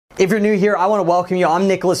If you're new here, I want to welcome you. I'm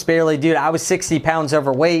Bayerle. Dude, I was 60 pounds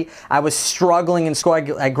overweight. I was struggling in school.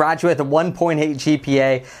 I graduated with a 1.8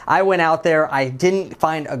 GPA. I went out there. I didn't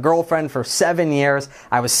find a girlfriend for 7 years.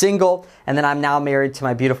 I was single, and then I'm now married to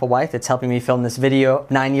my beautiful wife that's helping me film this video.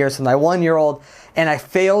 9 years with my 1-year-old. And I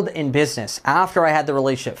failed in business after I had the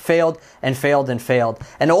relationship. Failed and failed and failed.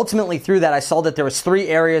 And ultimately through that, I saw that there was 3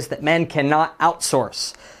 areas that men cannot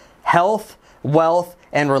outsource: health, wealth,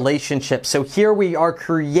 and relationships. So here we are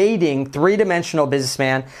creating 3-dimensional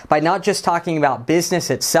businessman by not just talking about business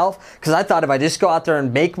itself, because I thought if I just go out there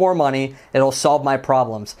and make more money, it'll solve my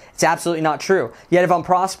problems. It's absolutely not true. Yet if I'm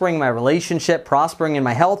prospering in my relationship, prospering in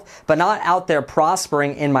my health, but not out there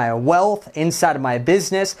prospering in my wealth inside of my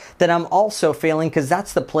business, then I'm also failing, because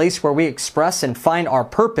that's the place where we express and find our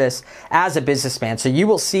purpose as a businessman. So you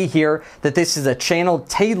will see here that this is a channel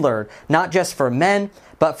tailored not just for men,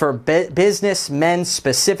 but for businessmen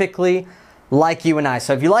specifically, like you and I.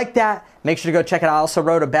 So if you like that, make sure to go check it out. I also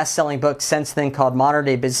wrote a best-selling book since then called Modern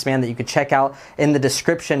Day Businessman that you could check out in the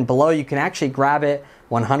description below. You can actually grab it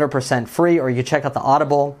 100% free, or you can check out the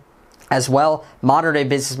Audible as well, Modern Day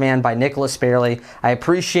Businessman by Bayerle. I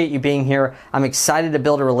appreciate you being here. I'm excited to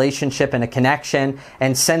build a relationship and a connection.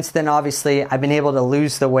 And since then, obviously, I've been able to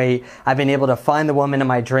lose the weight. I've been able to find the woman of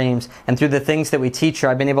my dreams. And through the things that we teach her,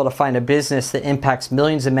 I've been able to find a business that impacts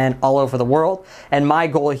millions of men all over the world. And my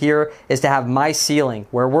goal here is to have my ceiling,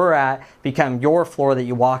 where we're at, become your floor that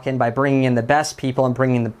you walk in by bringing in the best people and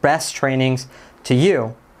bringing the best trainings to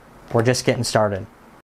you. We're just getting started.